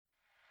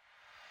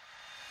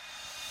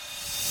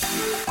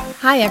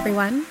Hi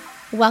everyone,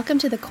 welcome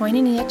to the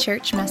Koinonia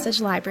Church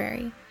Message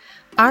Library.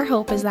 Our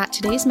hope is that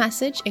today's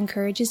message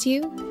encourages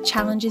you,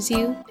 challenges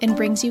you, and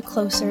brings you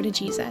closer to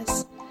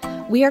Jesus.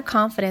 We are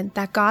confident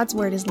that God's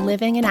Word is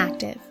living and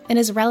active and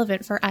is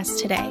relevant for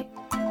us today.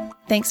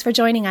 Thanks for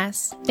joining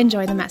us.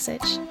 Enjoy the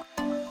message.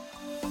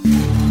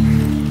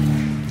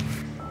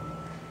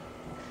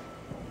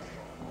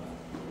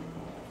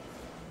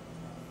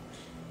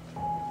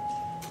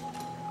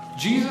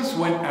 Jesus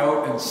went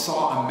out and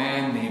saw a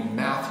man named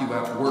Matthew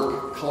at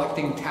work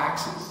collecting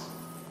taxes.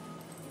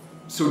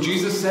 So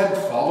Jesus said,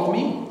 "Follow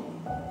me."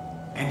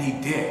 And he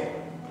did.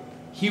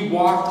 He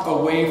walked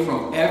away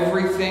from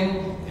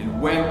everything and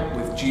went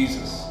with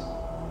Jesus.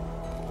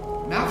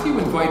 Matthew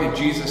invited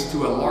Jesus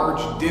to a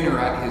large dinner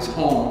at his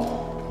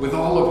home with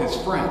all of his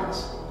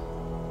friends.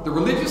 The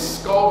religious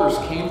scholars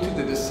came to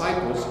the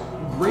disciples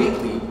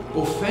greatly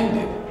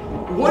offended.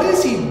 What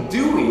is he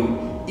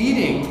doing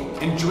eating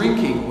and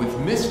drinking with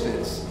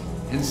misfits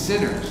and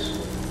sinners?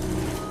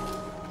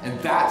 And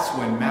that's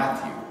when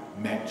Matthew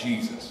met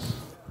Jesus.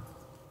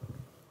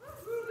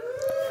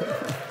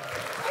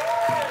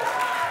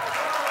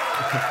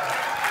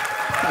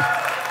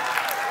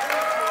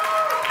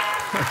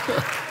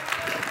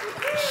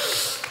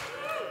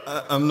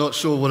 I'm not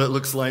sure what it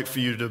looks like for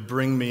you to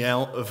bring me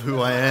out of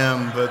who I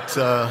am, but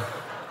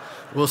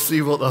we'll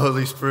see what the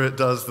Holy Spirit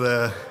does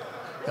there.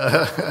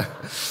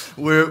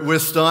 We're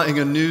starting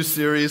a new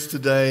series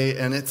today,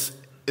 and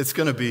it's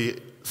going to be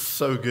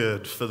so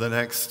good for the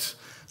next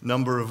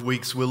number of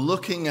weeks. We're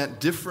looking at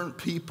different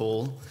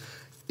people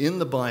in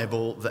the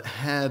Bible that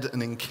had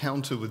an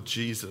encounter with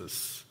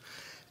Jesus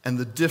and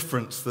the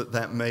difference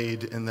that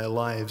made in their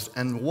lives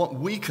and what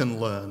we can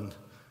learn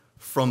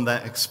from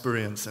that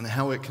experience and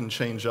how it can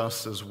change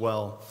us as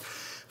well.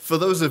 For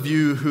those of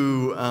you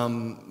who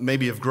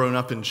maybe have grown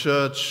up in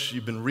church,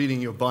 you've been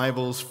reading your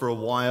Bibles for a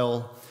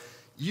while,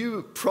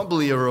 you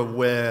probably are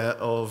aware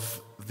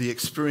of the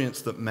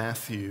experience that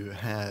Matthew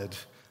had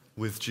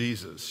with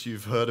Jesus.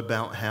 You've heard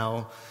about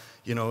how,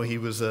 he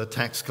was a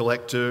tax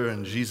collector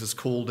and Jesus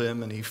called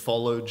him and he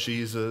followed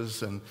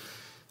Jesus. And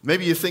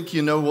maybe you think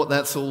you know what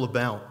that's all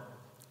about.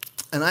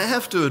 And I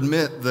have to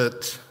admit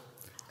that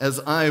as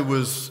I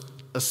was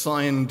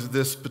assigned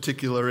this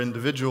particular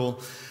individual,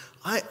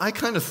 I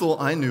kind of thought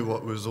I knew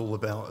what it was all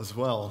about as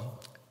well.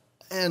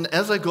 And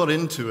as I got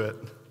into it,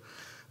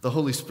 the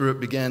Holy Spirit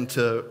began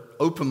to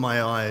open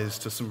my eyes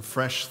to some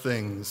fresh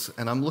things,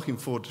 and I'm looking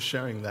forward to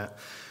sharing that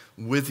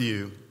with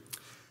you.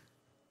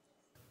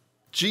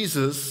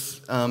 Jesus,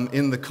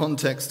 in the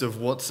context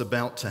of what's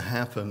about to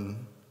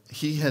happen,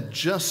 he had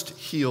just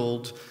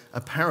healed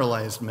a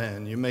paralyzed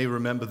man. You may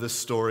remember this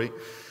story.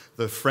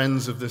 The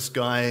friends of this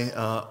guy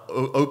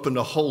opened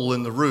a hole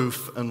in the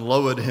roof and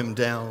lowered him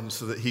down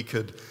so that he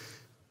could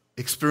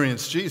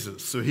experience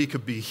Jesus, so he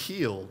could be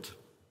healed.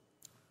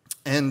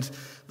 And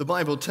the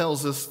Bible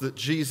tells us that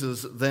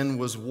Jesus then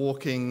was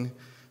walking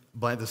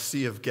by the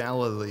Sea of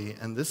Galilee,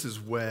 and this is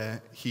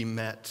where he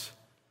met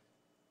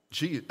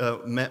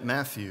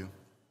Matthew.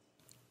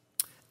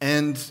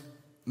 And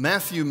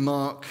Matthew,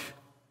 Mark,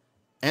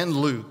 and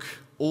Luke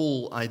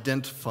all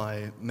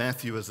identify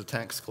Matthew as a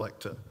tax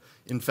collector.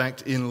 In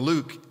fact, in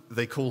Luke,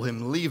 they call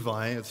him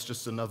Levi. It's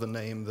just another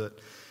name that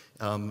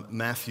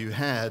Matthew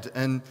had.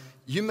 And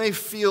you may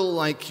feel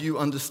like you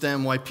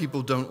understand why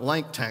people don't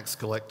like tax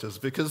collectors,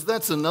 because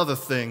that's another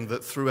thing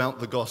that throughout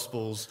the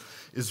Gospels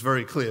is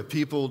very clear.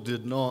 People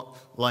did not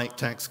like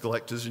tax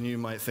collectors, and you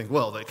might think,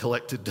 well, they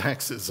collected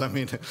taxes. I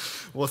mean,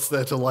 what's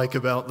there to like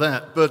about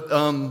that? But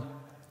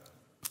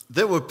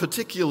there were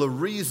particular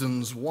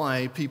reasons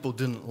why people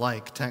didn't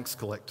like tax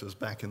collectors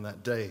back in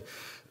that day.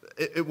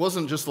 It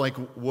wasn't just like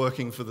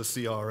working for the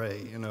CRA.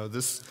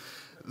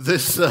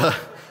 This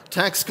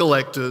tax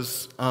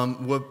collectors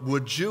were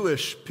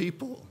Jewish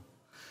people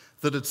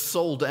that had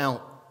sold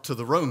out to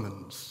the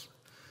Romans,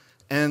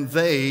 and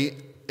they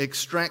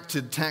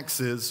extracted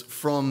taxes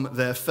from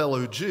their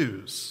fellow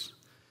Jews.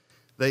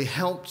 They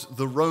helped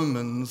the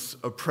Romans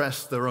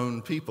oppress their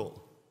own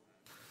people,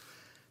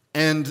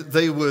 and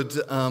they would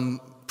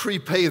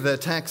prepay their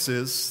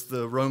taxes.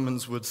 The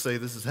Romans would say,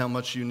 this is how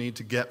much you need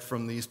to get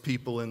from these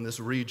people in this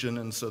region,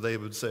 and so they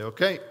would say,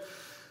 okay,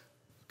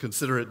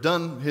 consider it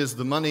done, here's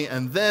the money,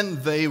 and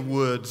then they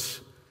would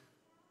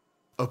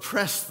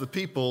oppress the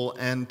people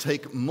and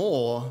take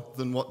more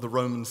than what the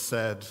Romans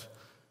said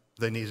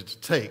they needed to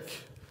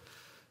take.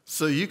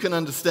 So you can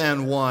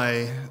understand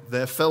why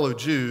their fellow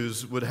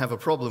Jews would have a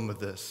problem with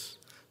this.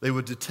 They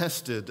were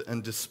detested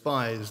and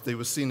despised. They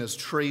were seen as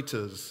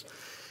traitors.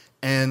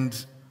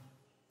 And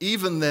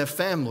even their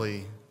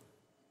family,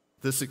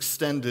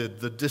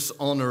 the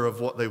dishonor of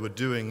what they were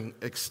doing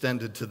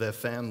extended to their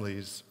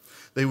families.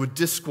 They were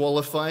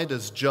disqualified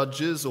as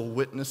judges or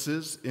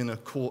witnesses in a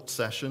court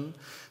session.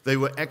 They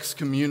were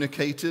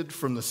excommunicated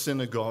from the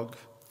synagogue.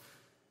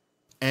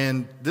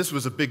 And this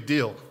was a big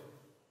deal.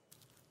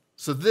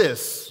 So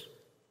this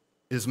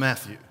is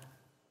Matthew.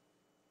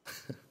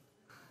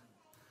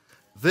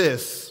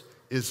 This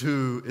is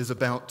who is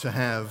about to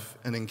have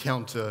an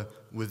encounter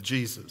with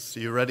Jesus. Are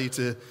you ready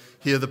to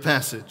hear the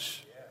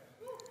passage?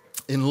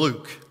 In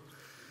Luke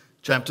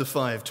chapter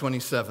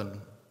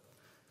 5:27,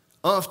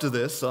 after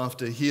this,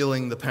 after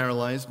healing the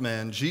paralyzed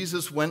man,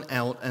 Jesus went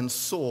out and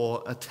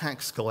saw a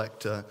tax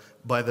collector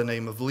by the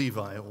name of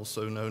Levi,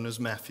 also known as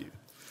Matthew,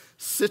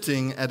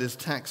 sitting at his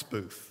tax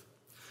booth.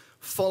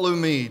 "Follow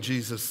me,"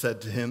 Jesus said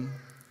to him.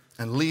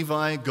 And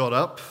Levi got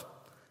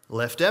up,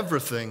 left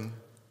everything,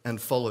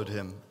 and followed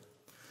him.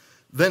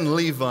 Then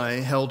Levi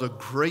held a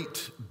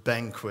great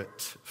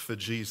banquet for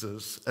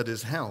Jesus at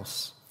his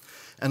house,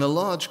 and a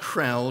large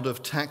crowd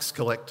of tax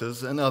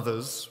collectors and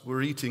others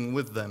were eating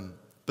with them.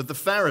 But the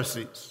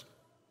Pharisees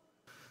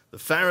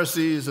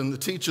and the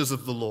teachers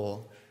of the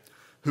law,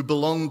 who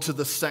belonged to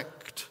the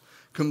sect,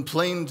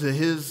 complained to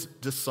his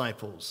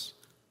disciples,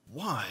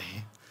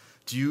 "Why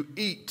do you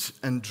eat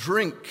and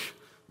drink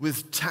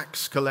with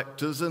tax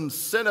collectors and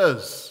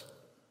sinners?"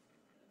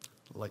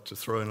 I'd like to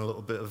throw in a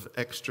little bit of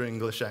extra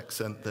English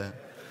accent there.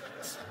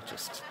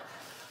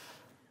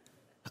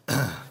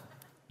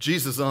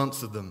 Jesus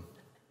answered them,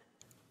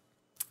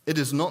 "It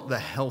is not the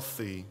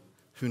healthy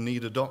who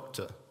need a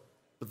doctor,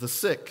 but the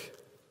sick.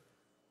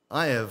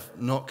 I have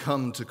not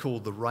come to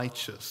call the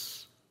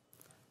righteous,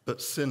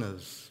 but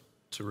sinners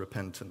to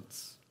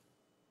repentance."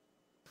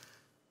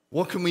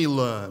 What can we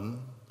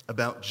learn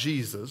about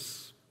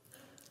Jesus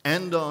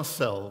and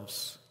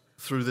ourselves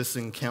through this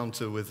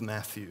encounter with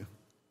Matthew?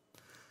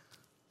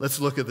 Let's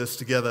look at this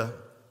together.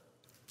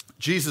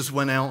 Jesus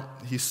went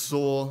out, he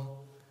saw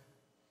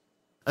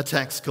a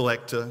tax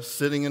collector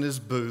sitting in his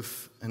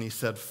booth, and he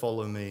said,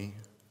 "Follow me."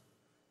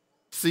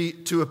 See,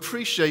 to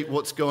appreciate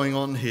what's going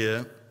on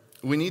here,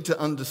 we need to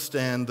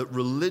understand that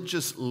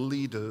religious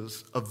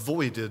leaders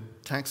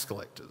avoided tax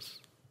collectors.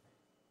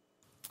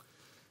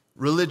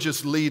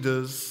 Religious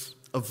leaders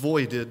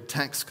avoided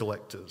tax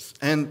collectors.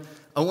 And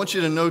I want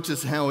you to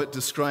notice how it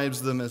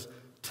describes them as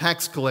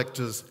tax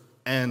collectors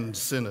and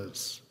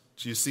sinners.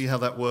 Do you see how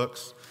that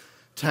works?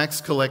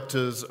 Tax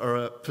collectors are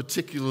a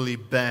particularly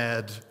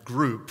bad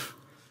group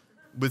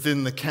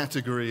within the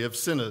category of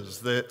sinners.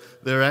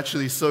 They're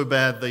actually so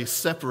bad they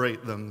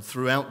separate them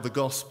throughout the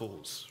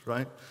Gospels,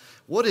 right?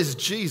 What is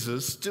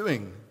Jesus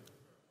doing?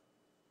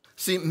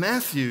 See,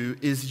 Matthew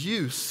is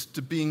used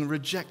to being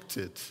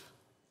rejected.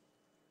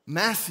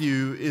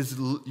 Matthew is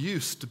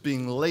used to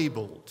being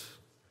labeled.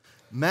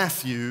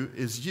 Matthew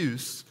is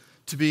used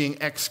to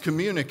being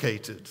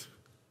excommunicated.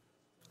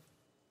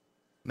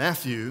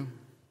 Matthew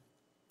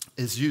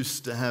is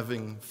used to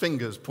having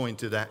fingers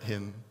pointed at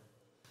him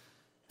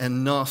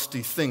and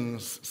nasty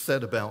things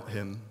said about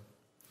him.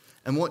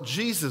 And what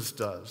Jesus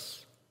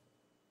does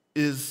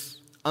is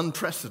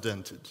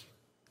unprecedented.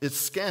 It's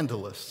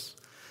scandalous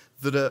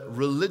that a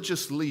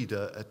religious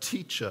leader, a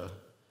teacher,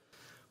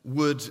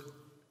 would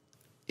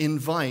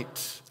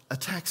invite a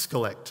tax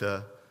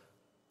collector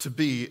to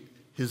be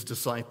his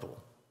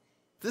disciple.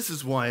 This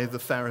is why the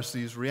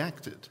Pharisees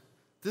reacted.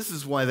 This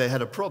is why they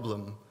had a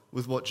problem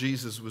with what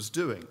Jesus was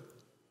doing.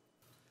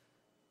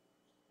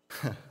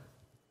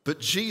 But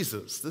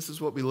Jesus, this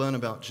is what we learn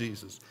about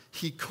Jesus.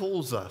 He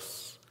calls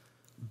us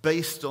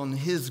based on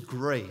his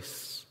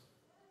grace,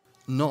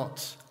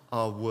 not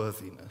our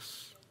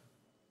worthiness.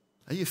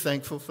 Are you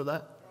thankful for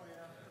that?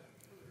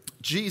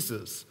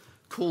 Jesus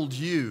called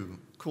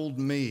you, called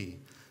me,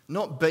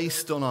 not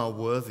based on our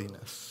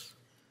worthiness,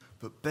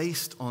 but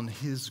based on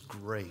his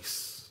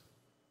grace.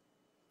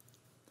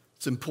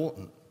 It's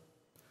important.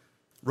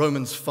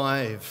 Romans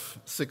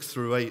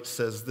 5:6-8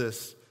 says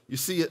this, "You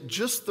see, at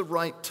just the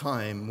right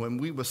time, when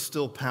we were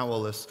still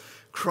powerless,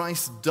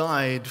 Christ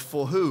died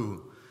for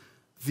who?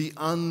 The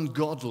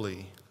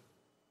ungodly."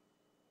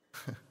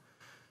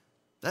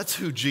 That's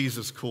who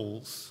Jesus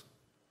calls.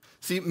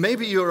 See,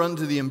 maybe you're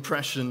under the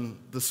impression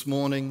this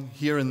morning,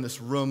 here in this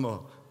room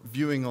or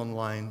viewing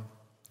online,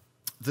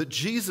 that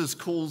Jesus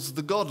calls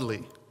the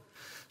godly.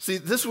 See,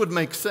 this would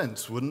make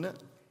sense, wouldn't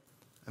it?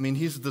 I mean,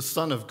 he's the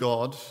Son of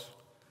God.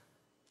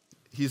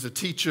 He's a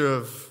teacher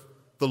of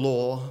the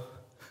law.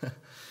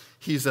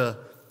 He's a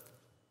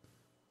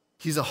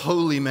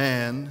holy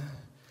man.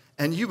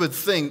 And you would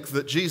think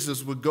that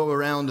Jesus would go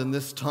around in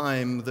this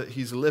time that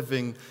he's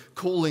living,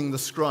 calling the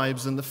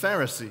scribes and the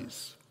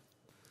Pharisees,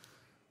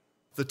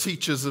 the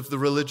teachers of the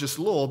religious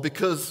law,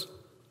 because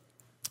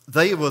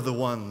they were the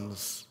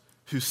ones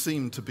who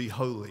seemed to be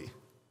holy.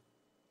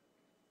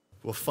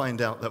 We'll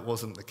find out that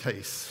wasn't the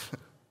case.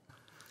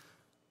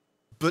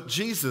 But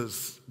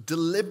Jesus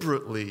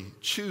deliberately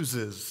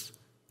chooses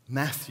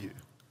Matthew,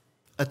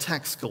 a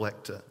tax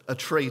collector, a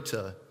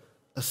traitor,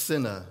 a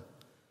sinner,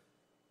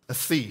 a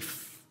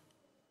thief,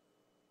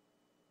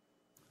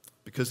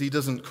 because he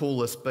doesn't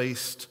call us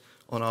based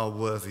on our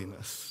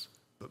worthiness,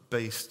 but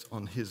based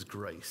on his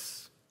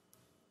grace.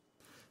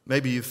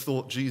 Maybe you've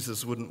thought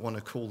Jesus wouldn't want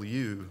to call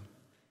you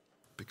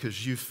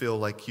because you feel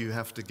like you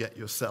have to get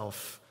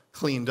yourself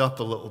cleaned up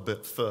a little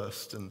bit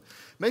first. And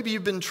maybe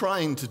you've been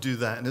trying to do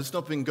that and it's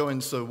not been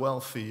going so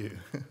well for you.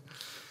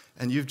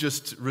 And you've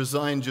just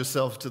resigned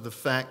yourself to the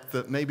fact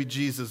that maybe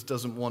Jesus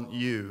doesn't want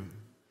you.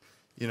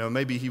 You know,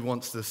 maybe he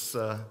wants this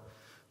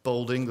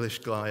bold English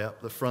guy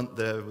up the front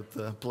there with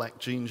the black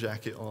jean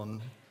jacket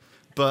on.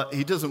 but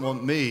he doesn't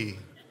want me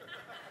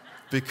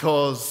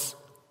because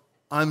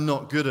I'm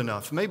not good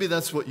enough. Maybe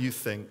that's what you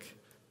think,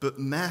 but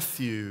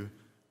Matthew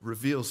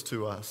reveals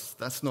to us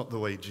that's not the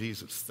way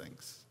Jesus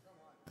thinks.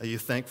 Are you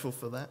thankful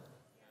for that?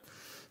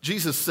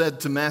 Jesus said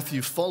to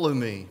Matthew, "Follow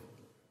me."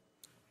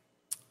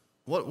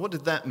 What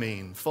did that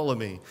mean, follow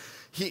me?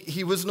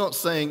 He was not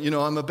saying,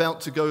 I'm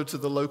about to go to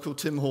the local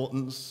Tim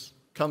Hortons,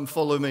 come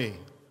follow me.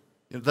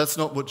 That's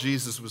not what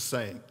Jesus was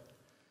saying.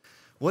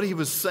 What he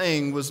was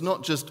saying was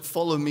not just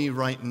follow me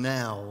right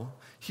now,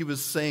 he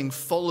was saying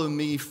follow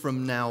me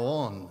from now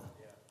on.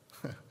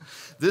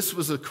 This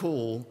was a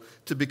call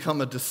to become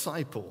a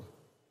disciple.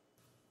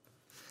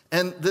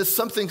 And there's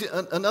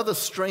another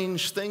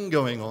strange thing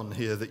going on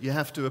here that you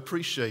have to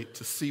appreciate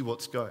to see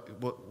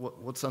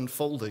what's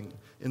unfolding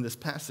in this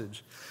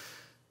passage.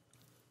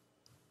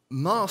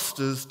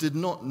 Masters did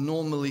not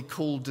normally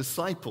call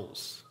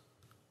disciples.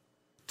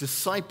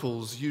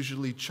 Disciples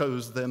usually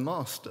chose their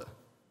master.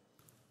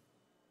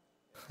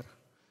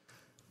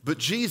 But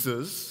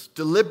Jesus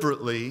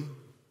deliberately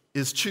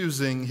is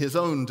choosing his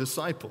own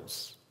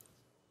disciples.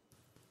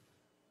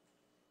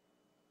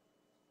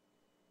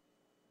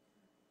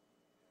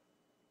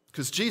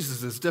 Because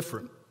Jesus is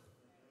different.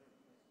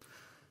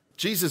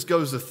 Jesus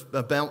goes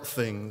about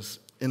things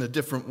in a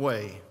different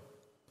way.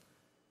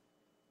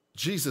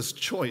 Jesus'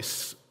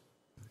 choice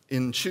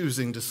in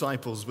choosing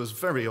disciples was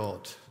very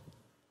odd.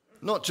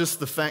 Not just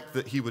the fact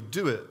that he would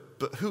do it,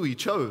 but who he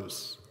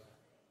chose.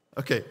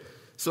 Okay,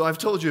 so I've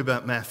told you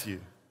about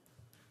Matthew.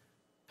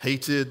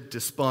 Hated,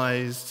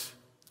 despised,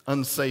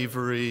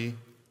 unsavory,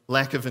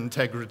 lack of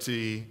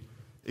integrity,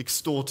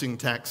 extorting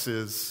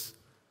taxes,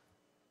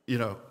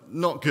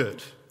 not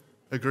good.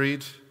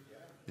 Agreed?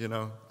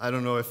 I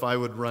don't know if I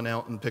would run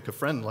out and pick a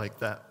friend like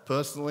that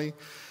personally.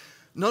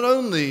 Not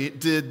only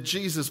did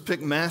Jesus pick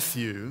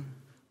Matthew,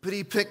 but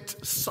he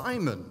picked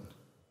Simon.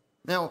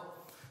 Now,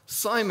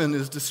 Simon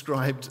is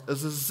described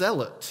as a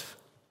zealot.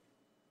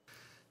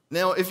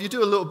 Now, if you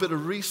do a little bit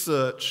of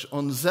research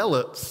on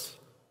zealots,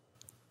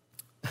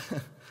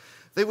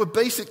 they were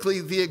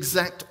basically the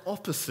exact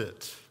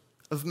opposite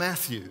of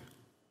Matthew.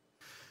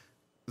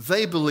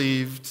 They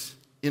believed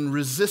in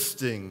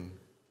resisting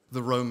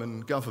the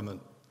Roman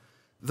government.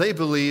 They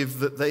believed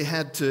that they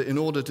had to, in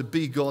order to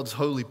be God's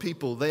holy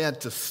people, they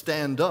had to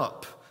stand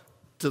up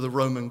to the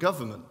Roman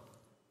government.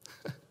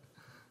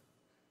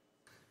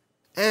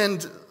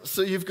 And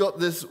so you've got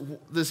this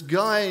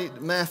guy,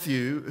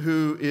 Matthew,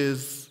 who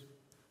is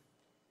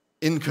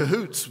in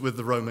cahoots with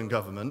the Roman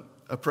government,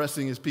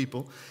 oppressing his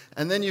people.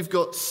 And then you've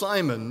got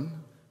Simon,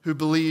 who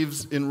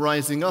believes in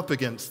rising up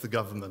against the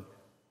government.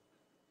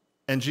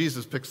 And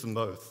Jesus picks them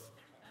both.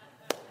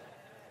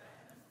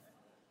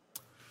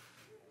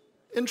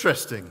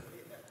 Interesting.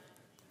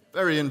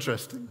 Very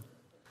interesting.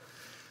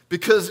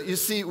 Because, you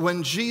see,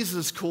 when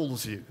Jesus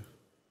calls you,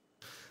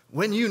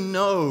 when you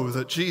know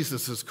that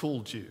Jesus has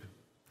called you,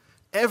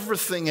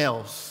 everything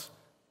else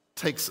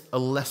takes a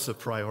lesser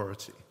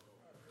priority.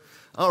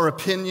 Our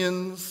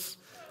opinions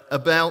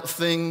about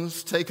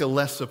things take a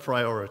lesser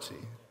priority.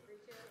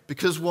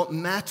 Because what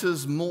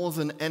matters more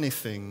than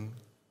anything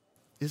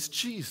is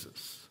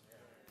Jesus.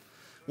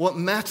 What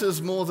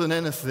matters more than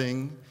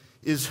anything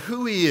is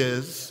who he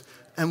is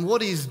and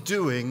what he's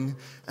doing,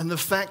 and the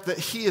fact that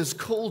he has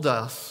called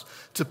us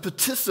to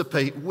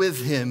participate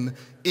with him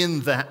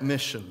in that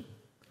mission.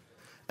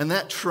 And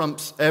that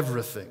trumps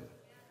everything.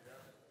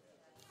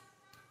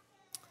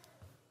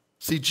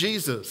 See,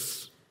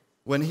 Jesus,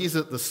 when he's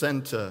at the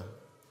center,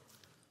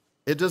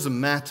 it doesn't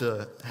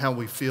matter how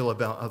we feel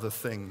about other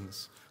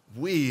things.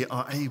 We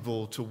are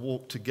able to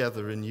walk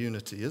together in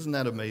unity. Isn't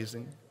that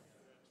amazing?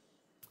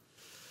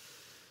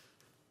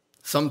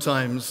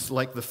 Sometimes,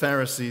 like the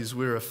Pharisees,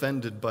 we're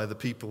offended by the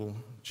people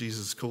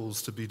Jesus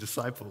calls to be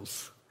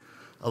disciples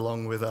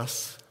along with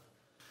us.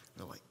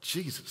 They're like,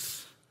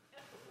 Jesus,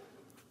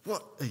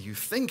 what are you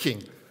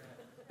thinking?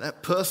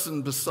 That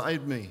person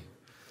beside me,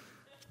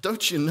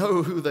 don't you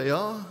know who they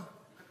are?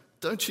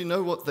 Don't you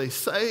know what they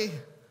say?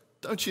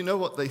 Don't you know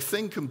what they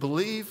think and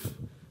believe?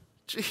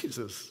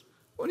 Jesus,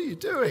 what are you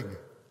doing?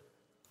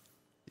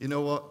 You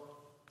know what?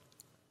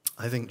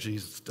 I think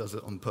Jesus does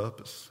it on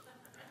purpose.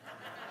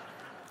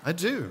 I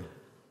do.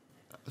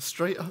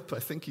 Straight up, I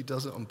think he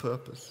does it on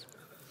purpose.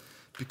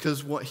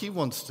 Because what he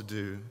wants to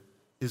do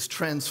is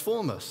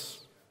transform us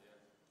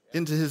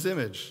into his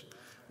image.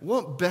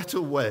 What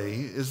better way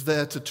is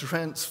there to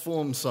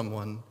transform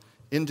someone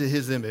into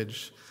his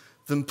image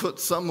than put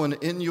someone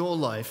in your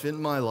life,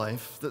 in my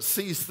life, that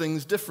sees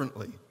things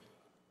differently?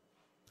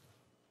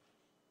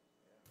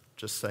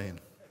 Just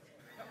saying.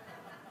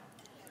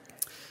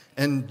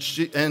 And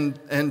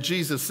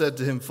Jesus said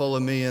to him, "Follow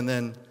me," and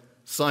then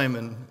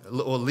Simon,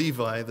 or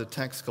Levi, the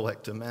tax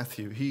collector,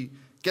 Matthew, he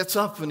gets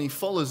up and he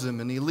follows him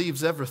and he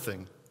leaves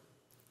everything.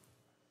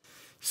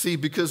 See,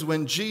 because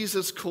when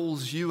Jesus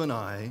calls you and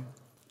I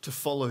to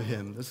follow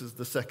him, this is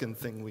the second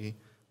thing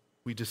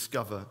we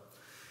discover,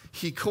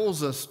 he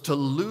calls us to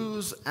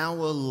lose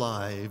our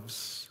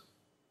lives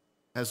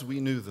as we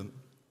knew them.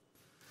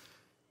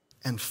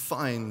 and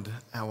find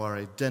our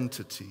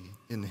identity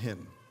in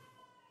him.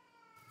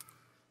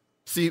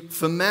 See,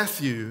 for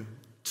Matthew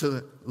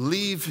to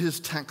leave his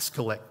tax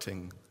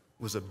collecting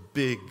was a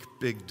big,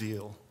 big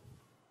deal.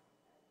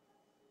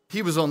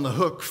 He was on the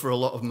hook for a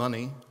lot of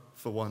money,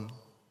 for one,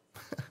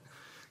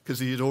 because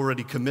he had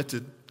already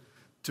committed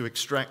to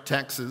extract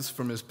taxes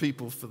from his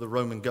people for the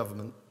Roman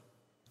government.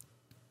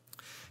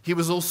 He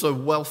was also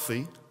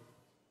wealthy.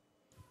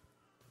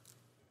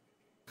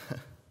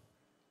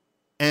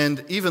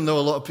 And even though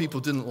a lot of people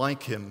didn't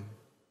like him,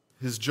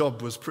 his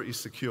job was pretty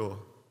secure.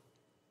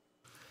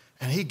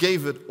 And he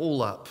gave it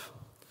all up.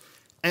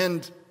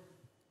 And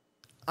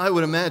I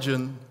would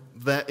imagine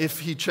that if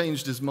he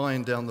changed his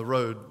mind down the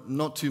road,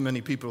 not too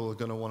many people are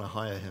going to want to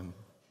hire him.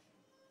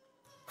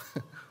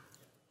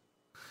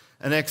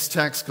 An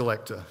ex-tax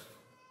collector.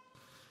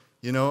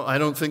 You know, I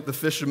don't think the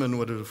fishermen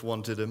would have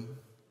wanted him.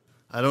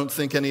 I don't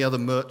think any other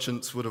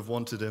merchants would have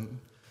wanted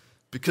him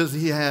because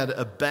he had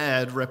a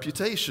bad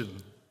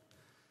reputation.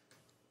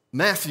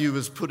 Matthew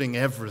was putting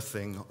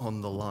everything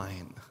on the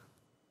line.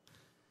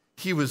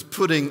 He was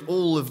putting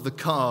all of the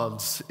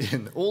cards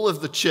in, all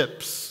of the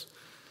chips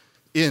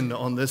in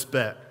on this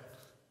bet.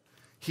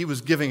 He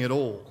was giving it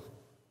all.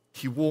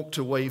 He walked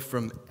away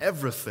from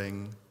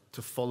everything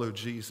to follow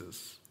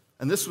Jesus.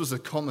 And this was a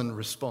common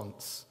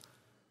response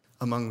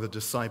among the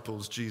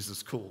disciples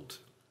Jesus called.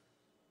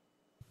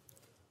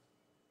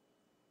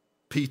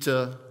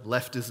 Peter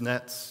left his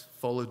nets,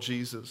 followed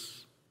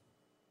Jesus.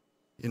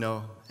 You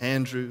know,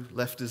 Andrew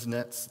left his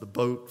nets, the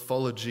boat,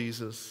 followed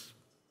Jesus.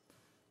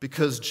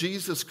 Because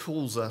Jesus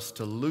calls us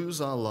to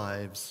lose our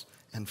lives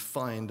and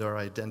find our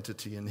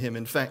identity in him.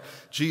 In fact,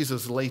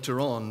 Jesus later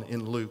on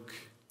in Luke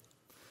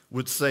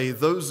would say,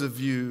 those of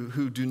you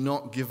who do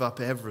not give up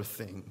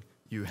everything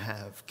you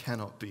have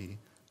cannot be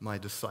my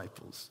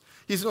disciples.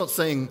 He's not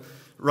saying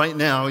right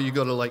now you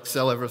got to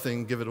sell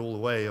everything, give it all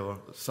away or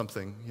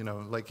something, you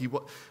know.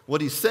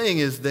 What he's saying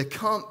is there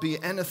can't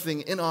be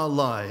anything in our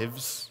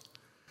lives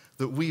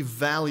that we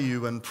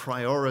value and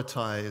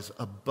prioritize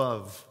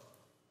above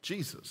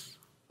Jesus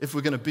if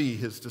we're going to be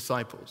his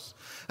disciples.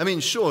 I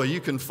mean, sure,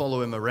 you can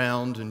follow him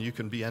around and you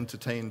can be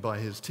entertained by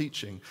his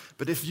teaching,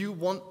 but if you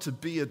want to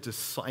be a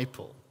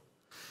disciple,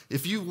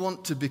 if you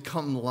want to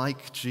become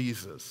like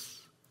Jesus,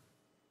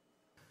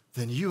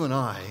 then you and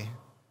I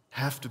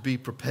have to be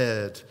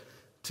prepared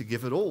to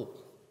give it all,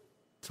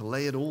 to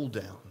lay it all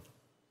down.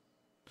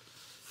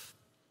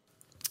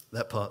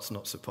 That part's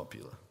not so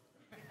popular.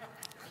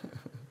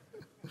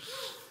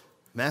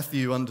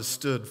 Matthew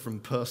understood from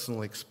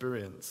personal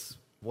experience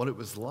what it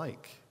was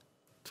like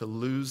to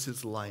lose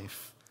his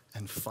life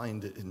and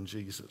find it in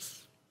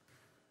Jesus.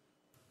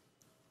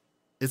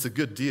 It's a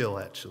good deal,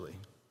 actually.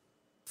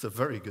 It's a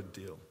very good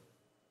deal.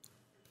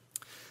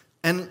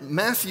 And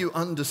Matthew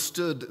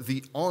understood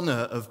the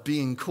honor of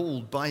being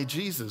called by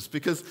Jesus,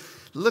 because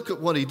look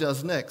at what he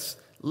does next.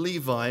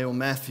 Levi, or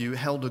Matthew,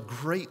 held a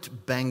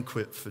great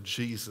banquet for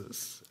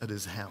Jesus at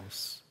his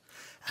house,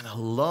 and a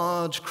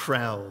large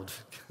crowd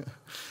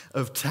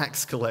of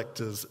tax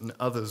collectors and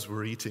others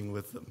were eating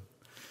with them.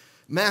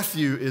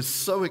 Matthew is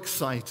so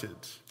excited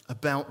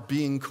about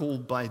being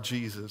called by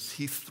Jesus,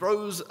 he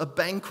throws a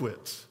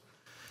banquet,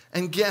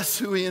 and guess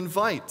who he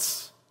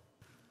invites?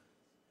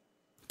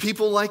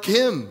 People like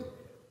him,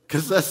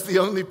 because that's the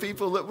only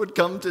people that would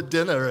come to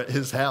dinner at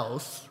his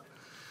house.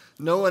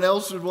 No one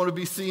else would want to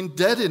be seen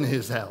dead in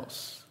his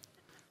house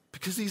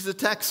because he's a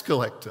tax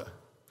collector.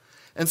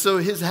 And so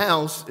his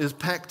house is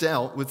packed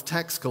out with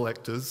tax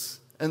collectors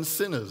and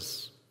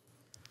sinners.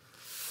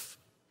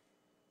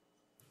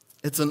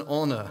 It's an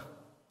honor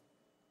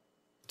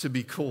to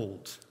be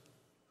called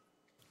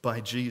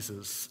by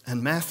Jesus.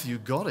 And Matthew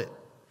got it.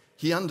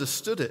 He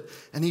understood it.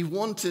 And he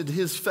wanted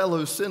his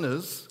fellow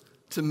sinners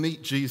to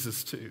meet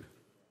Jesus too.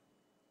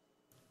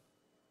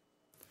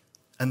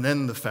 And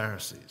then the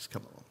Pharisees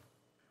come along.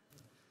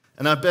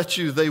 And I bet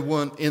you they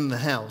weren't in the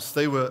house.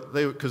 They were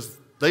because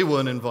they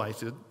weren't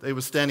invited. They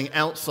were standing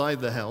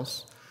outside the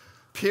house,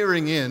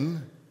 peering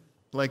in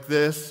like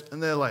this,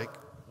 and they're like,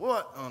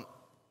 what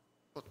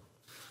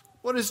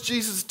is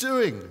Jesus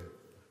doing?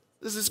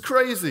 This is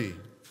crazy.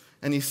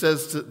 And they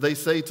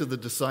say to the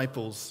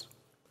disciples,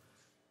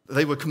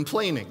 they were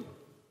complaining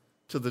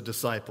to the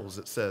disciples,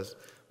 it says,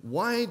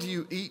 why do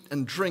you eat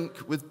and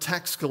drink with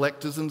tax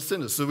collectors and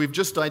sinners? So we've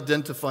just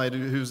identified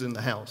who's in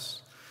the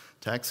house.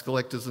 Tax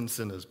collectors and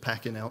sinners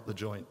packing out the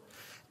joint.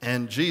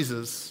 And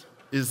Jesus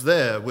is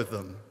there with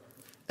them.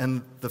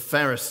 And the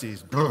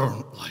Pharisees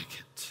don't like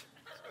it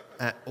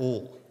at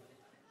all.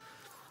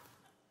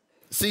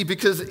 See,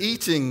 because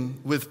eating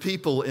with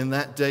people in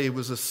that day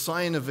was a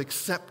sign of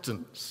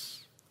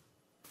acceptance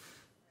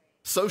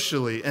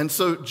socially. And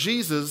so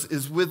Jesus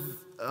is with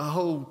a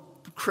whole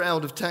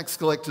crowd of tax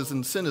collectors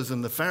and sinners,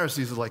 and the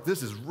Pharisees are like,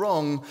 this is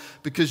wrong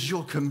because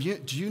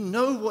do you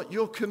know what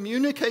you're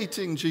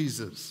communicating,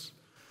 Jesus?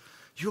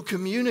 You're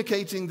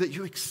communicating that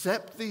you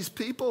accept these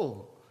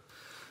people.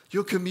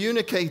 You're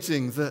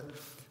communicating that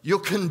you're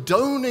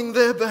condoning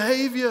their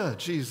behavior,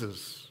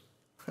 Jesus.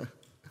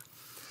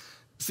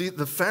 See,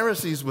 the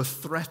Pharisees were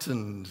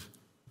threatened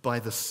by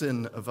the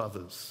sin of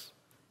others,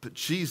 but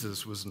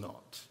Jesus was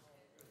not.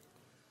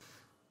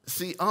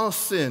 See, our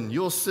sin,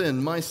 your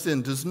sin, my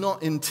sin, does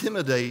not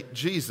intimidate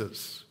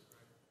Jesus.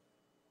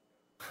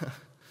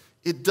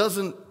 It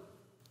doesn't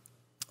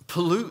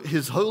pollute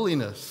his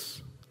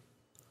holiness.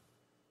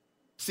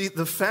 See,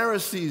 the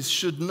Pharisees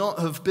should not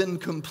have been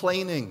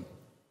complaining.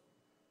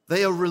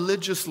 They are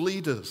religious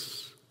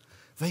leaders.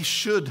 They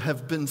should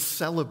have been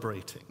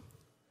celebrating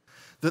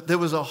that there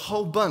was a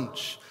whole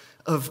bunch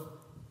of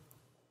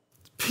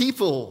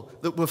people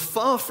that were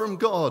far from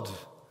God,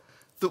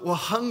 that were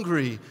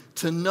hungry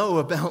to know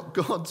about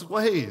God's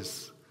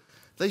ways.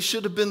 They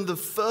should have been the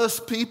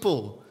first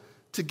people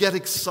to get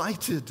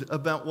excited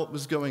about what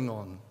was going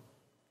on.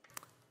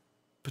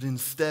 But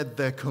instead,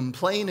 they're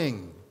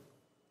complaining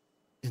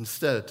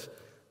instead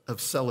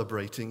of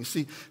celebrating. You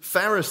see,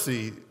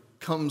 Pharisee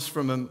comes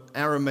from an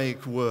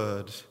Aramaic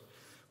word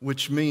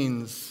which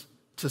means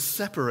to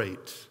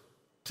separate,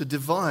 to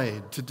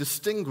divide, to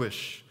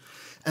distinguish.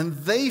 And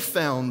they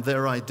found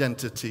their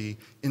identity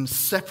in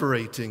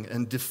separating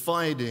and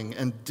dividing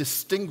and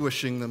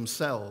distinguishing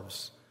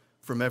themselves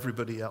from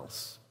everybody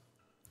else,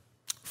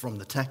 from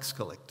the tax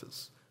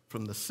collectors,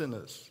 from the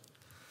sinners.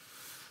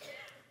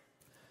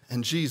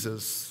 And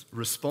Jesus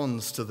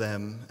responds to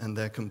them and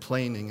their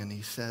complaining, and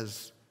he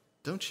says,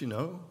 "Don't you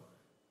know?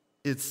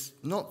 It's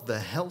not the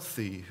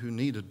healthy who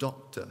need a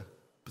doctor,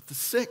 but the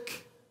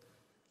sick.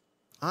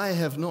 I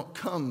have not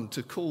come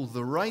to call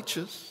the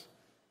righteous,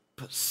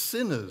 but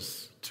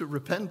sinners to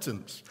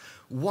repentance."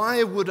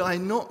 Why would I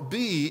not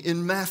be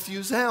in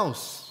Matthew's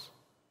house?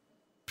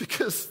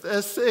 Because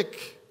they're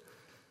sick.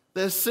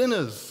 They're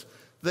sinners.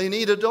 They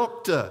need a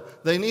doctor.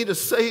 They need a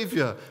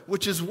savior,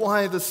 which is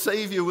why the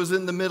savior was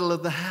in the middle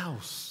of the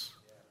house.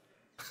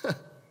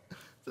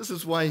 This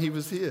is why he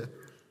was here.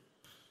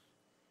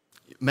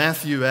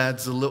 Matthew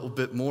adds a little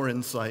bit more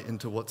insight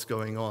into what's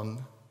going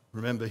on.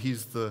 Remember,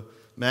 he's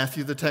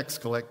Matthew, the tax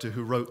collector,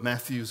 who wrote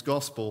Matthew's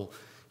gospel.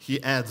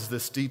 He adds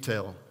this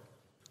detail.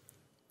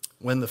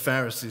 When the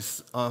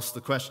Pharisees asked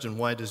the question,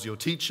 "Why does your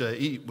teacher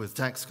eat with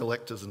tax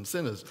collectors and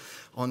sinners?"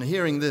 On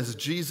hearing this,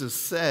 Jesus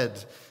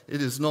said,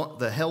 "It is not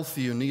the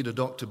healthy who need a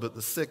doctor, but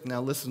the sick."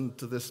 Now listen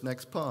to this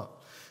next part.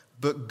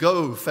 "But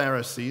go,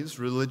 Pharisees,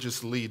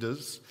 religious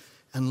leaders,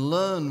 and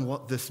learn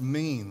what this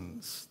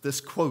means."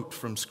 This quote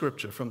from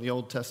Scripture, from the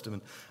Old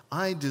Testament.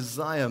 "I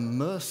desire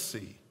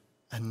mercy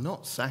and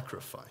not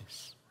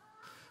sacrifice,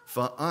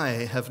 for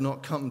I have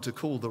not come to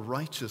call the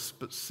righteous,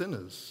 but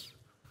sinners."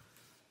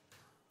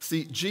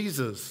 See,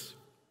 Jesus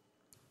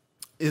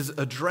is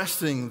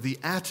addressing the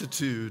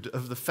attitude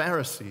of the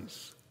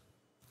Pharisees.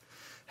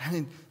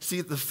 And see,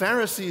 the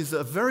Pharisees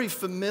are very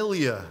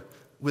familiar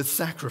with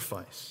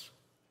sacrifice.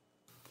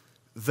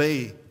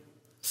 They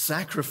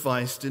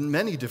sacrificed in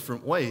many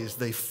different ways.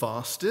 They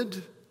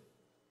fasted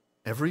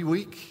every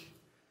week.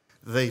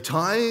 They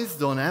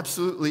tithed on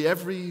absolutely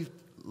every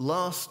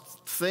last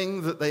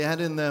thing that they had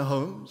in their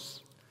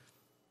homes.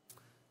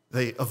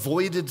 They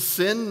avoided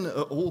sin at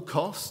all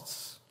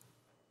costs.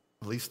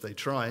 At least they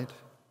tried.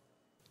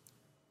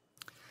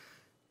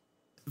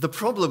 The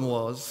problem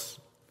was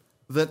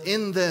that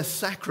in their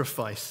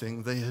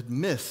sacrificing, they had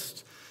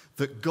missed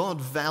that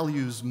God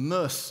values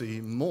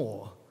mercy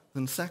more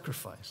than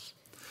sacrifice.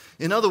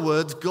 In other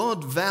words,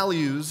 God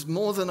values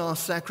more than our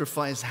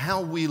sacrifice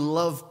how we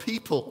love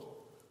people.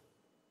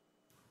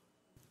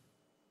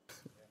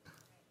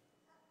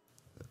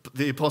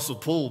 The Apostle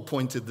Paul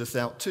pointed this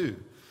out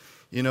too.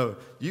 You know,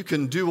 you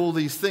can do all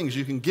these things.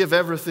 You can give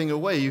everything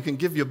away. You can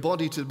give your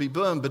body to be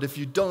burned. But if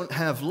you don't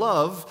have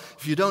love,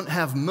 if you don't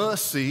have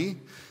mercy,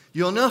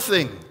 you're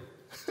nothing.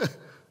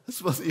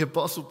 That's what the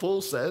Apostle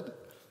Paul said.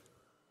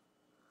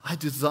 I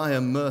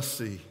desire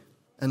mercy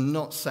and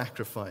not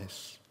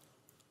sacrifice.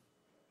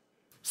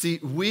 See,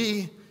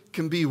 we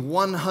can be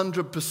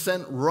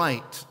 100%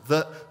 right.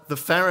 The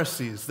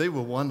Pharisees, they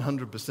were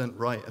 100%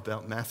 right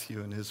about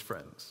Matthew and his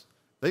friends.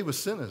 They were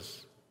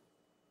sinners.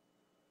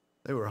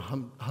 They were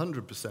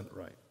 100%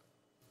 right.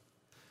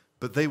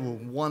 But they were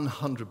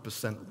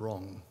 100%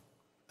 wrong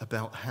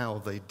about how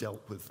they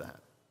dealt with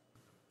that.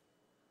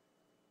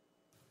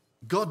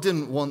 God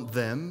didn't want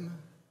them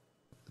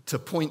to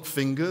point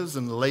fingers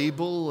and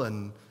label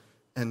and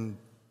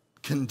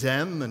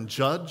condemn and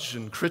judge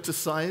and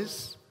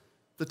criticize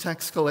the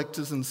tax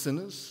collectors and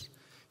sinners.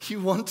 He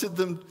wanted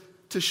them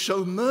to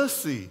show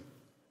mercy.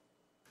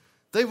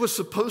 They were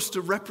supposed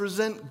to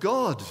represent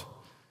God.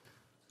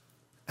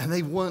 And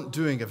they weren't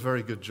doing a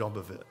very good job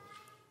of it.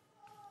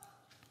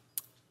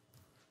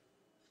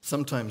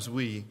 Sometimes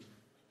we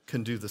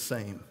can do the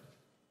same.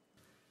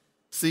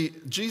 See,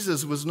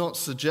 Jesus was not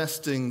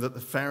suggesting that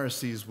the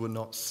Pharisees were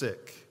not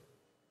sick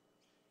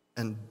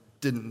and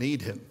didn't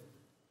need him.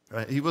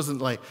 Right? He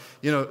wasn't like,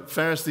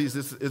 Pharisees,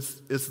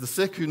 it's the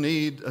sick who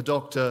need a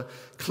doctor.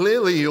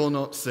 Clearly you're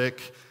not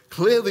sick.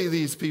 Clearly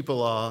these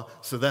people are,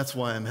 so that's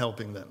why I'm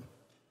helping them.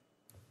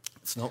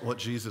 It's not what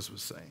Jesus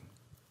was saying.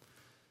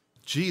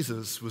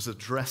 Jesus was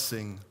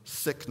addressing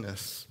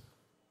sickness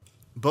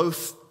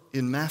both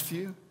in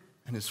Matthew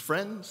and his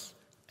friends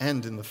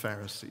and in the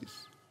Pharisees.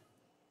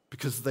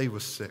 because they were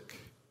sick,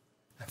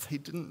 and they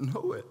didn't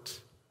know it.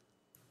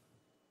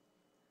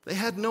 They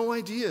had no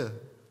idea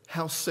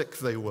how sick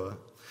they were.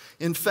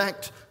 In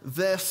fact,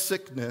 their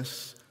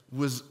sickness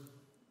was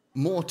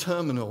more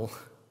terminal,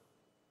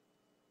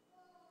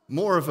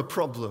 more of a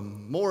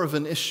problem, more of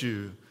an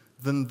issue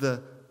than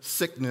the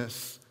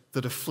sickness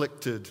that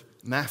afflicted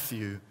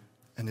Matthew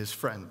and his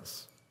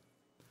friends.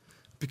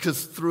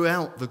 Because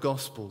throughout the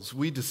Gospels,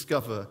 we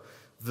discover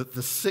that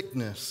the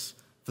sickness,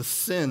 the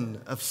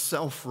sin of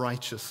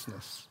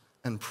self-righteousness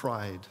and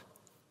pride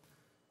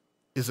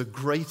is a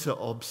greater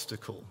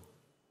obstacle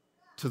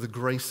to the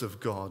grace of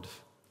God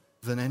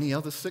than any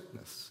other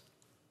sickness.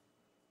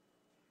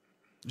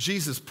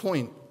 Jesus'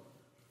 point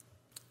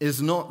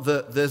is not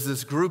that there's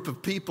this group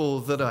of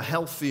people that are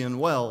healthy and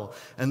well,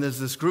 and there's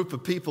this group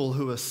of people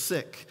who are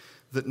sick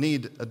that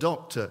need a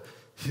doctor.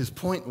 His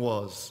point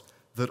was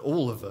that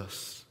all of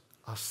us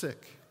are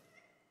sick.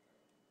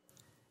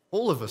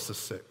 All of us are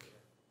sick.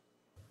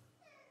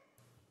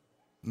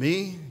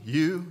 Me,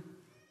 you,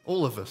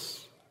 all of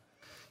us.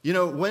 You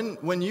know,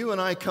 when you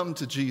and I come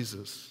to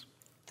Jesus,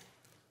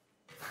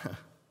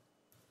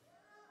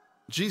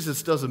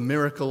 Jesus does a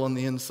miracle on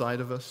the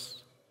inside of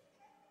us.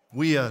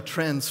 We are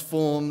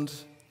transformed.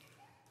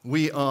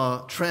 We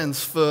are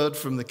transferred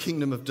from the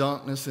kingdom of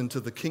darkness into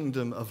the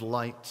kingdom of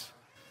light.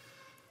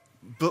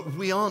 But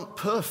we aren't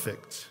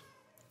perfect.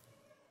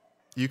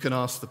 You can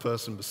ask the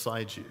person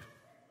beside you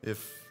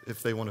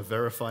if they want to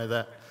verify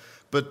that.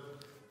 But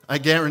I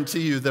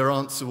guarantee you their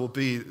answer will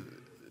be,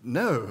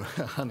 no,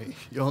 honey,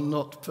 you're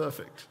not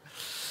perfect.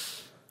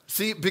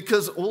 See,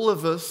 because all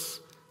of us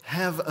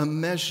have a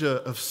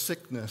measure of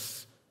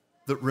sickness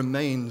that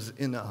remains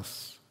in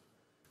us,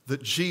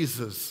 that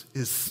Jesus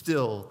is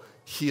still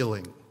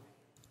healing.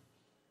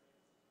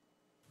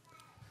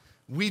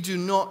 We do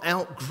not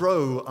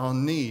outgrow our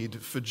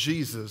need for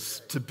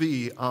Jesus to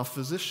be our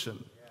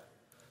physician.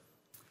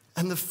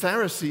 And the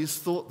Pharisees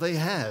thought they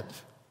had.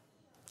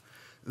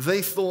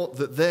 They thought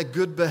that their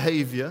good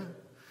behavior,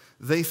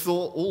 they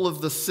thought all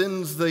of the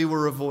sins they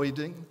were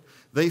avoiding,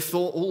 they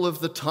thought all of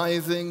the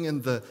tithing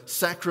and the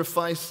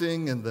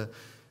sacrificing and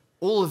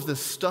all of the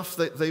stuff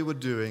that they were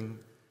doing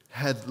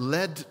had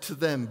led to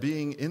them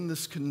being in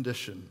this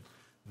condition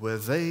where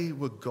they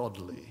were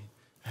godly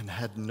and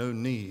had no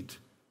need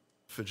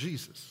for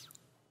Jesus.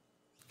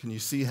 Can you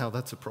see how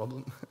that's a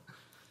problem?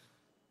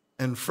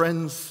 And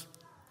friends,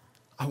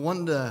 I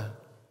wonder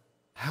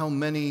how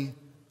many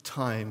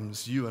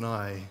times you and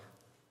I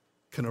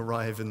can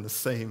arrive in the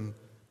same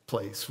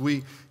place.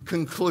 We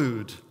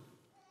conclude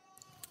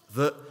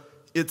that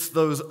it's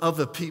those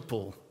other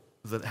people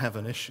that have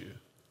an issue.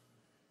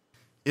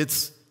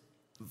 It's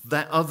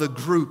that other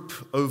group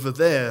over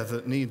there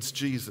that needs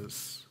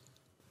Jesus.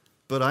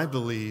 But I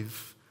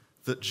believe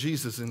that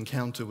Jesus'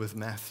 encounter with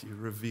Matthew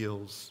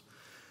reveals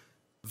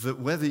that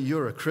whether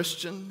you're a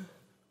Christian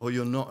or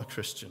you're not a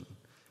Christian,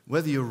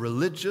 whether you're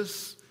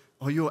religious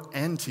or you're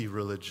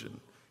anti-religion,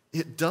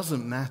 it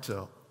doesn't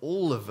matter.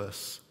 All of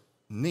us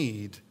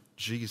need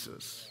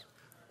Jesus.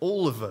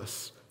 All of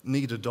us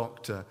need a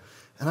doctor.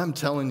 And I'm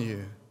telling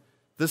you,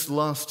 this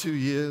last 2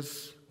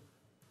 years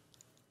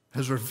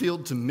has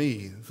revealed to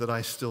me that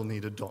I still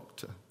need a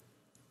doctor.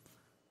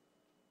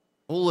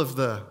 All of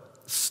the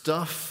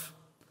stuff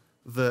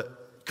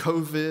that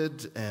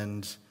COVID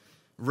and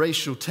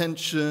racial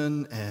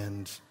tension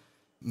and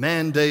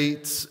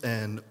mandates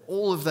and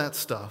all of that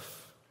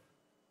stuff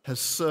has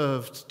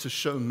served to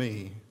show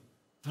me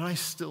that I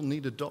still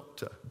need a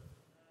doctor.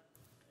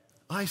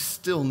 I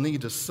still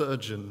need a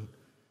surgeon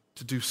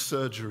to do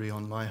surgery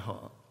on my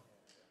heart.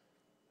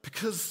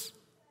 Because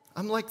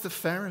I'm like the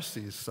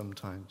Pharisees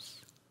sometimes.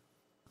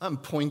 I'm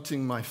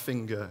pointing my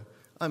finger,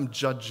 I'm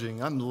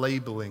judging, I'm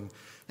labeling.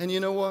 And you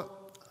know what?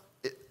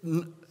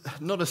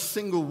 Not a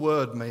single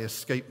word may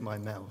escape my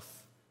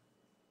mouth.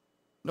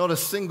 Not a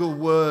single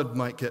word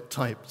might get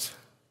typed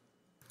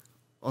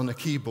on a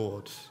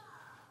keyboard.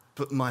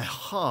 But my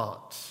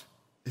heart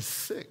is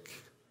sick.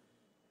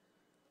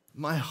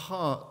 My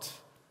heart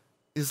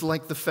is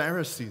like the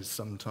Pharisees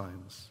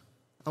sometimes.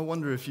 I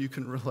wonder if you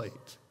can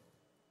relate.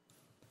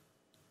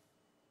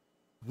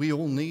 We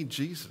all need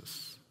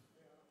Jesus.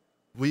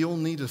 We all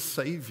need a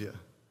Savior.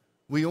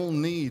 We all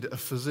need a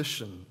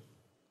physician.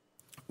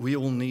 We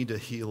all need a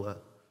healer.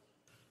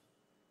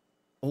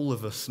 All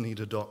of us need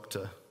a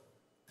doctor.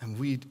 And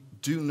we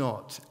do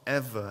not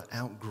ever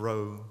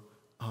outgrow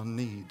our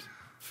need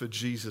for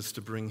Jesus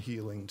to bring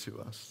healing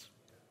to us.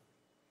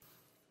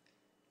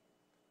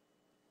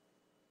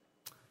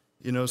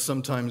 You know,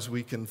 sometimes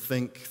we can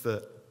think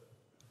that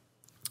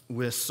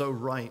we're so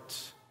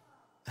right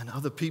and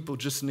other people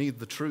just need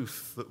the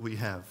truth that we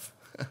have.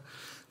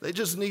 They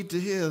just need to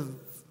hear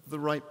the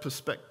right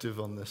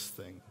perspective on this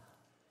thing.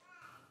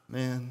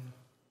 Man,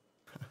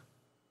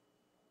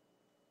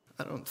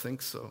 I don't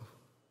think so.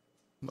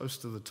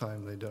 Most of the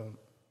time they don't.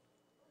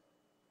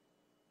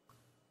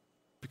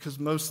 Because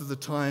most of the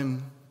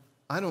time,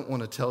 I don't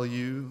want to tell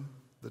you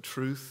the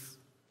truth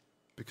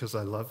because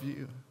I love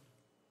you.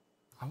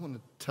 I want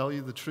to tell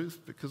you the truth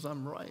because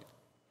I'm right.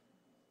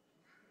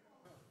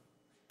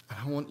 And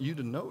I want you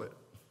to know it.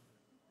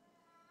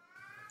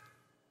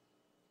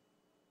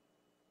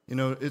 You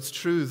know, it's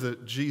true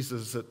that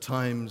Jesus at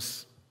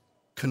times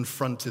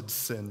confronted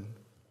sin.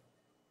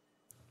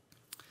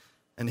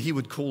 And he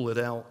would call it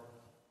out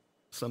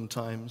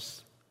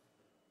sometimes,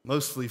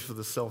 mostly for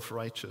the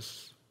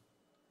self-righteous.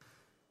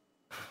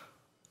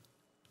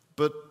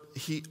 But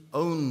he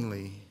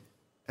only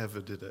ever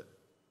did it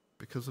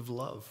because of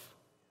love.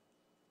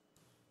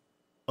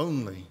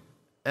 Only,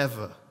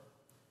 ever,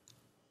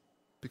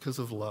 because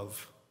of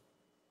love.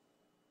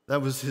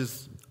 That was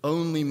his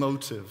only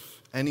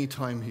motive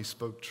anytime he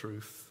spoke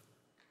truth.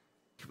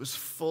 He was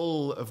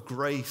full of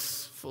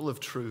grace, full of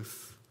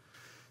truth.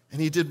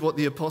 And he did what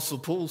the Apostle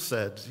Paul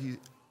said. He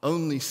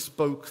only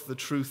spoke the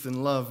truth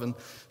in love. And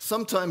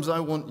sometimes I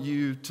want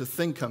you to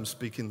think I'm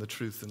speaking the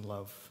truth in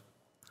love.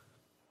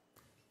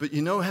 But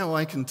you know how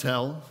I can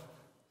tell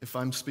if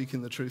I'm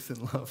speaking the truth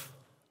in love?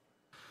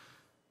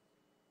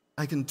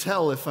 I can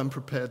tell if I'm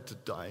prepared to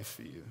die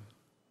for you.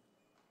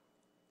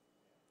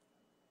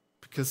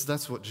 Because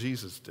that's what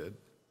Jesus did.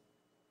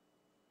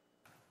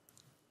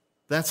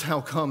 That's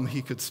how come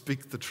he could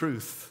speak the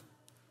truth,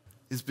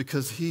 is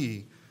because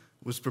he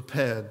was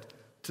prepared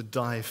to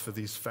die for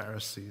these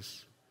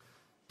Pharisees.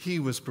 He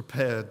was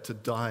prepared to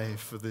die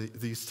for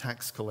these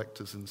tax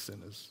collectors and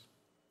sinners.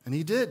 And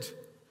he did.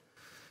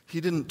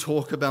 He didn't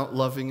talk about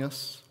loving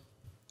us.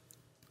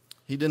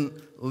 He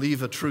didn't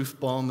leave a truth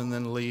bomb and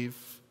then leave.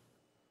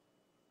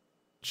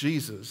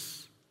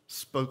 Jesus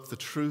spoke the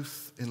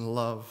truth in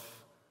love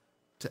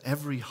to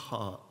every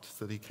heart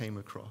that he came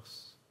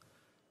across.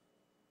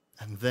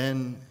 And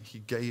then he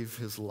gave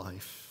his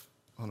life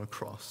on a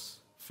cross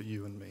for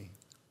you and me.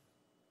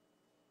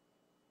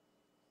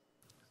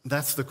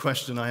 That's the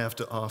question I have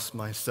to ask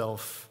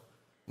myself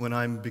when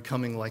I'm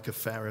becoming like a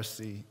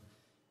Pharisee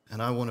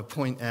and I want to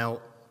point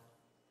out,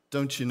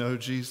 don't you know,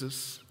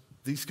 Jesus,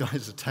 these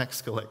guys are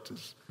tax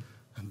collectors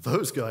and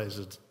those guys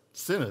are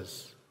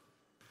sinners.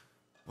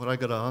 What I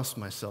got to ask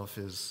myself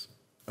is,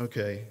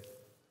 okay,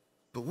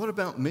 but what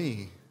about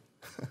me?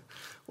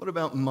 What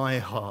about my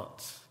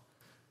heart?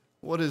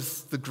 What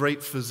is the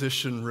great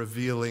physician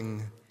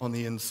revealing on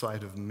the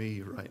inside of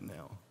me right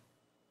now?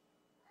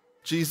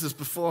 Jesus,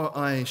 before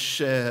I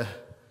share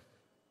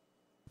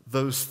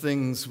those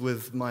things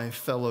with my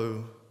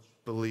fellow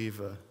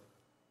believer,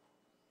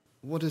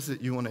 what is it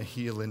you want to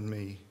heal in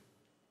me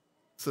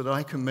so that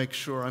I can make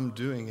sure I'm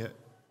doing it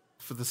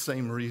for the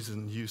same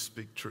reason you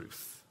speak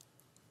truth?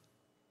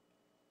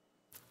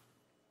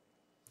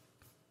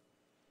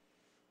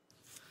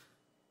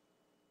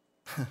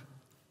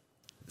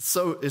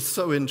 It's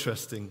so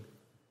interesting.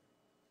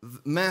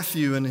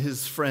 Matthew and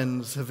his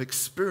friends have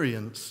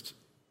experienced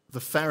the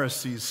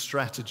Pharisees'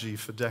 strategy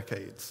for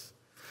decades.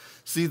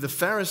 See, the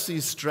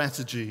Pharisees'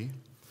 strategy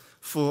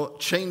for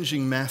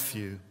changing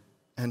Matthew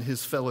and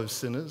his fellow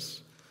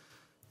sinners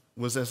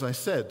was, as I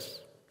said,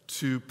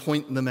 to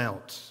point them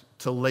out,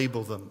 to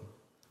label them,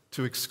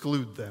 to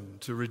exclude them,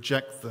 to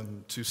reject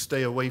them, to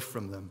stay away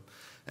from them.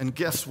 And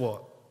guess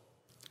what?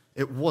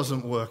 It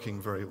wasn't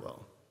working very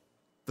well.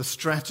 The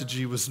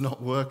strategy was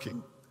not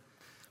working.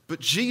 But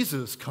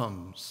Jesus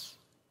comes,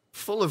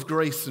 full of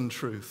grace and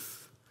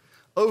truth,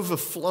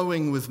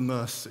 overflowing with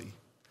mercy.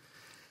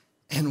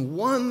 And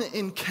one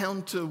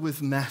encounter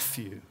with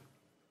Matthew,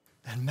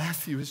 and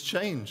Matthew is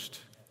changed.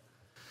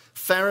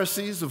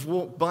 Pharisees have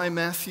walked by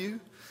Matthew.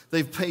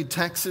 They've paid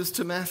taxes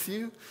to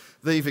Matthew.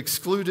 They've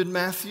excluded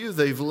Matthew.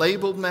 They've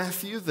labeled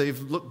Matthew. They've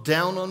looked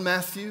down on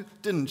Matthew.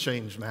 Didn't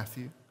change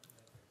Matthew.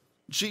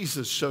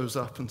 Jesus shows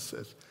up and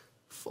says,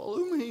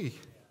 "Follow me."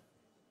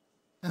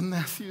 And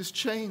Matthew's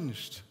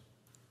changed.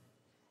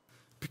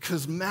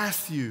 Because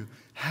Matthew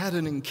had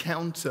an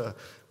encounter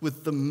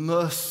with the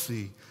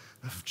mercy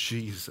of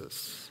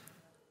Jesus.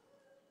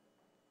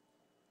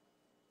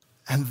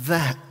 And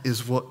that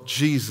is what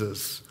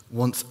Jesus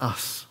wants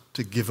us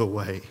to give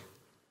away,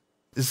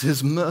 is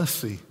his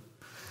mercy.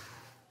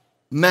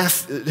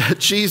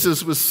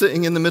 Jesus was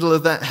sitting in the middle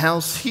of that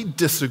house. He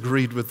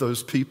disagreed with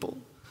those people.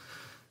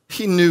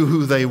 He knew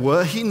who they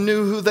were. He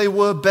knew who they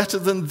were better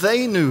than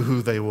they knew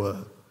who they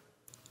were.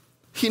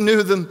 He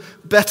knew them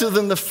better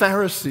than the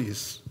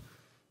Pharisees.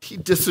 He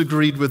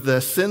disagreed with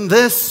their sin.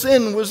 Their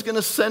sin was going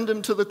to send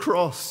him to the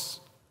cross.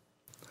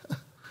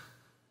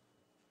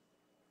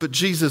 But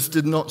Jesus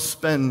did not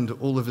spend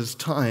all of his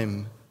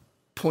time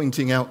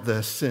pointing out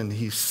their sin.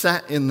 He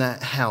sat in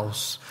that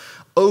house,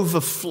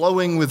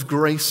 overflowing with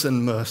grace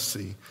and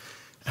mercy,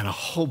 and a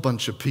whole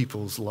bunch of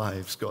people's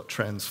lives got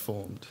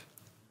transformed.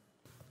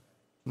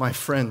 My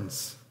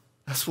friends,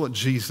 that's what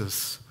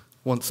Jesus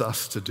wants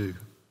us to do.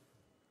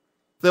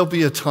 There'll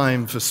be a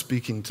time for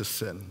speaking to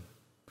sin,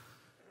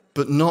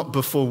 but not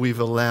before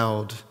we've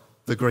allowed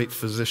the great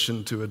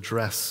physician to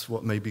address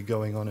what may be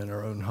going on in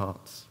our own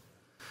hearts.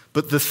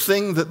 But the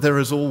thing that there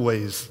is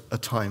always a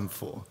time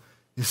for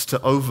is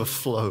to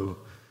overflow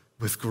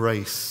with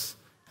grace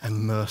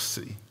and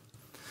mercy.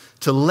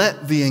 To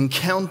let the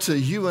encounter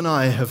you and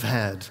I have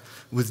had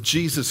with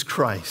Jesus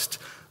Christ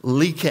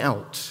leak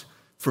out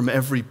from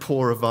every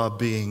pore of our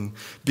being,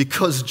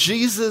 because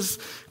Jesus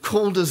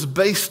called us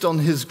based on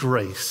his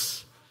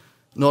grace,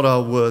 not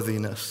our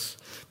worthiness.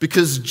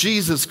 Because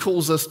Jesus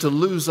calls us to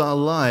lose our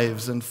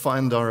lives and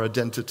find our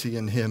identity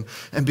in him.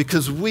 And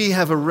because we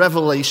have a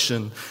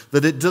revelation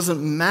that it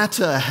doesn't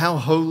matter how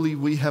holy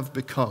we have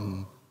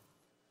become,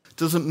 it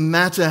doesn't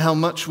matter how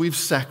much we've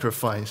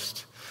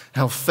sacrificed,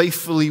 how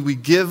faithfully we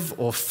give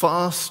or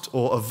fast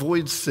or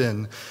avoid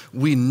sin,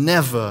 we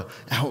never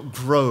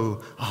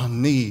outgrow our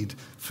need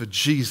for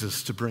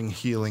Jesus to bring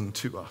healing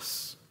to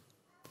us.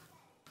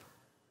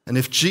 And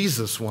if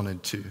Jesus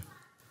wanted to,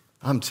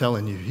 I'm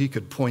telling you, he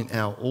could point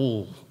out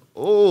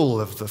all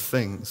of the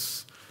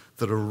things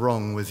that are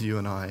wrong with you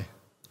and I.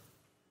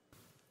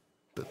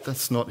 But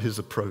that's not his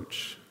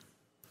approach.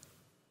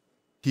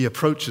 He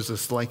approaches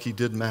us like he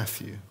did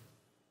Matthew.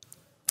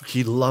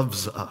 He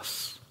loves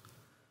us.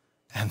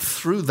 And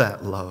through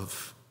that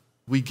love,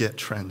 we get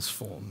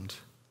transformed.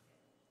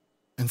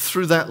 And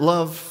through that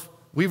love,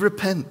 we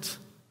repent.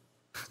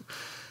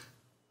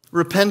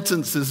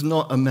 Repentance is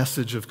not a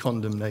message of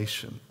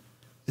condemnation.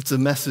 It's a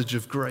message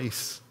of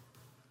grace.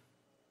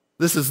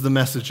 This is the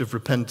message of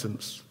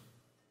repentance.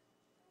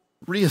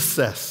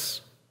 Reassess.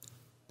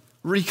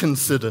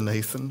 Reconsider,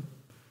 Nathan.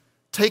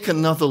 Take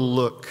another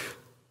look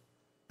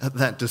at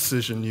that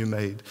decision you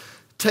made.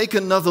 Take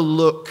another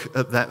look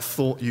at that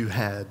thought you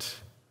had.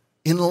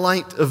 In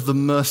light of the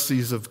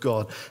mercies of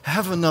God,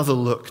 have another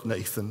look,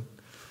 Nathan.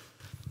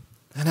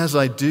 And as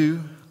I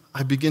do,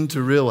 I begin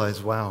to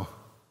realize, wow,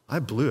 I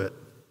blew it.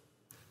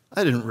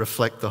 I didn't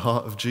reflect the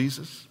heart of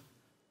Jesus.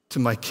 To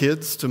my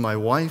kids, to my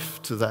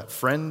wife, to that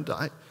friend,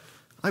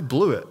 I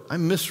blew it. I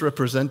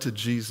misrepresented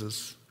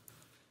Jesus.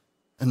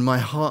 And my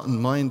heart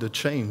and mind are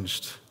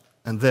changed.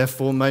 And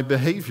therefore my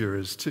behavior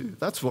is too.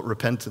 That's what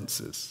repentance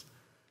is.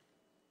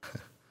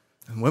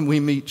 And when we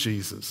meet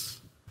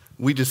Jesus,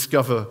 we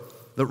discover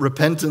that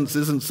repentance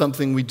isn't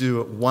something we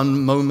do at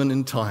one moment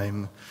in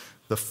time.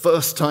 The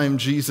first time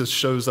Jesus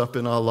shows up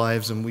in our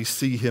lives and we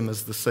see him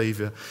as the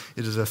Savior,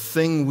 it is a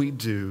thing we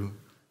do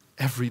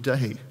every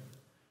day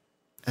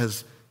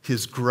as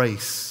his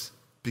grace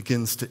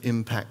begins to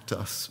impact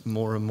us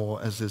more and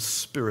more, as his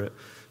Spirit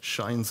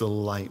shines a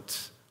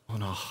light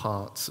on our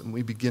hearts and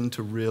we begin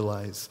to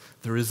realize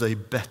there is a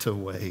better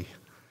way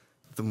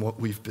than what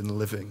we've been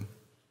living.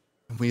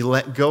 And we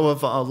let go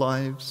of our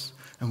lives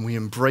and we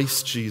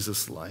embrace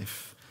Jesus'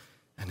 life,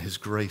 and his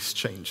grace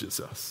changes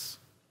us.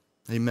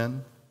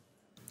 Amen?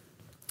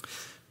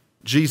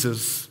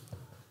 Jesus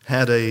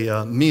had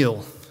a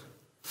meal,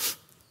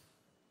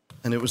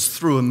 and it was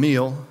through a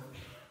meal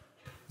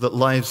that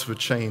lives were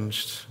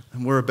changed.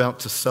 And we're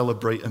about to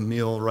celebrate a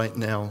meal right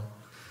now.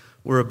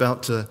 We're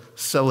about to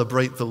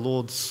celebrate the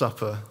Lord's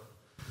Supper,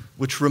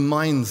 which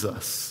reminds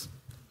us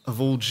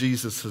of all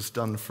Jesus has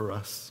done for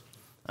us.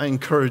 I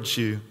encourage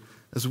you,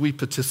 as we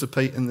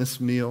participate in this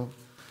meal,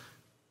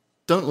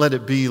 don't let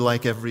it be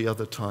like every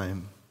other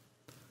time.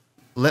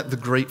 Let the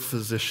great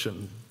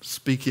physician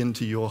speak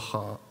into your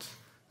heart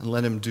and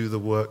let him do the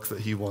work that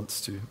he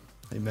wants to.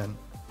 Amen.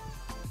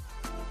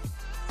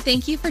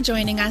 Thank you for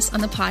joining us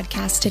on the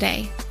podcast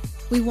today.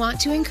 We want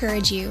to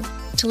encourage you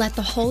to let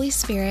the Holy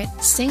Spirit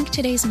sink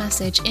today's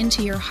message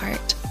into your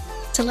heart,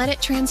 to let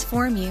it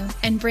transform you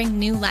and bring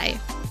new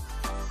life.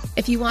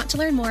 If you want to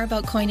learn more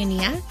about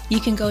Koinonia, you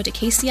can go to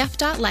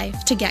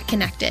kcf.life to get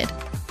connected.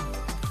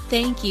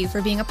 Thank you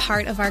for being a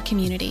part of our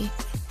community.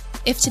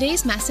 If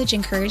today's message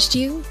encouraged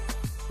you,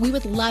 we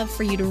would love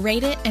for you to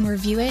rate it and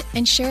review it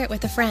and share it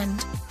with a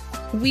friend.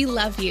 We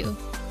love you.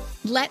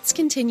 Let's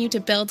continue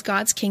to build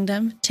God's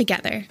kingdom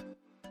together.